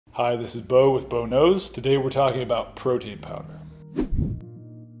Hi, this is Beau with Beau Knows. Today we're talking about protein powder.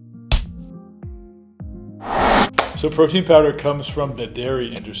 So protein powder comes from the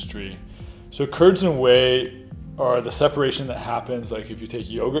dairy industry. So curds and whey are the separation that happens, like if you take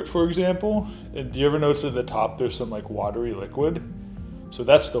yogurt, for example, and do you ever notice at the top there's some like watery liquid? So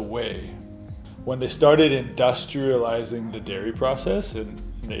that's the whey. When they started industrializing the dairy process in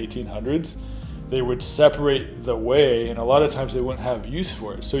the 1800s, they would separate the whey, and a lot of times they wouldn't have use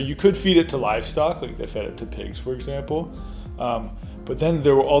for it. So you could feed it to livestock, like they fed it to pigs, for example. But then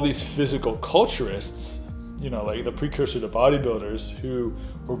there were all these physical culturists, you know, like the precursor to bodybuilders, who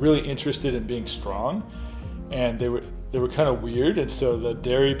were really interested in being strong, and they were kind of weird. And so the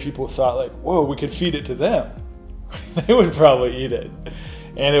dairy people thought, like, whoa, we could feed it to them. They would probably eat it.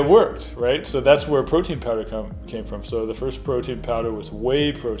 And it worked, right? So that's where protein powder came from. So the first protein powder was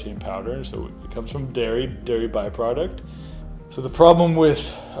whey protein powder. So it comes from dairy byproduct. So the problem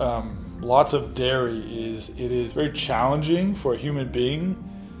with lots of dairy is it is very challenging for a human being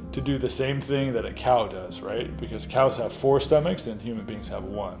to do the same thing that a cow does, right? Because cows have 4 stomachs and human beings have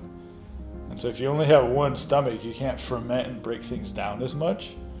 1. And so if you only have 1 stomach, you can't ferment and break things down as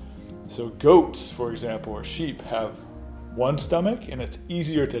much. So goats, for example, or sheep have 1 stomach, and it's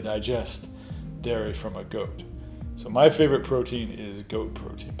easier to digest dairy from a goat. So my favorite protein is goat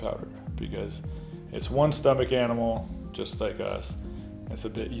protein powder because it's 1 stomach animal, just like us. It's a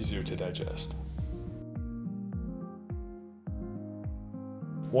bit easier to digest.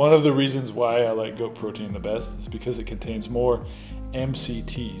 One of the reasons why I like goat protein the best is because it contains more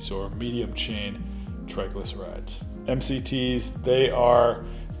MCTs, or medium chain triglycerides. MCTs, they are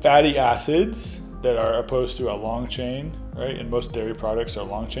fatty acids that are opposed to a long chain, right? And most dairy products are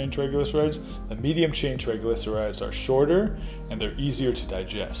long chain triglycerides. The medium chain triglycerides are shorter and they're easier to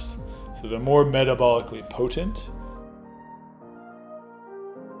digest. So they're more metabolically potent.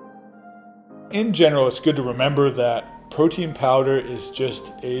 In general, it's good to remember that protein powder is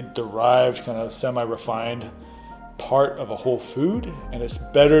just a derived, kind of semi-refined part of a whole food, and it's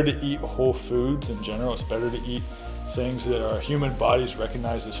better to eat whole foods in general. It's better to eat things that our human bodies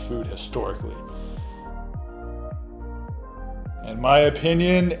recognize as food historically. In my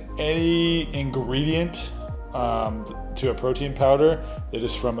opinion, any ingredient to a protein powder that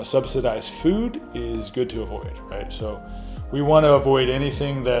is from a subsidized food is good to avoid, right? So we want to avoid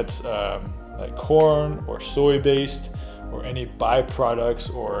anything that's like corn or soy based, or any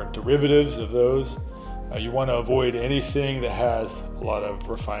byproducts or derivatives of those. You want to avoid anything that has a lot of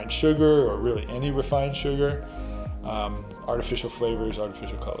refined sugar, or really any refined sugar, artificial flavors,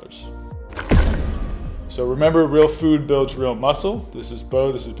 artificial colors. So remember, real food builds real muscle. This is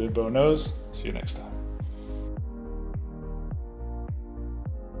Beau, this has been Beau Knows. See you next time.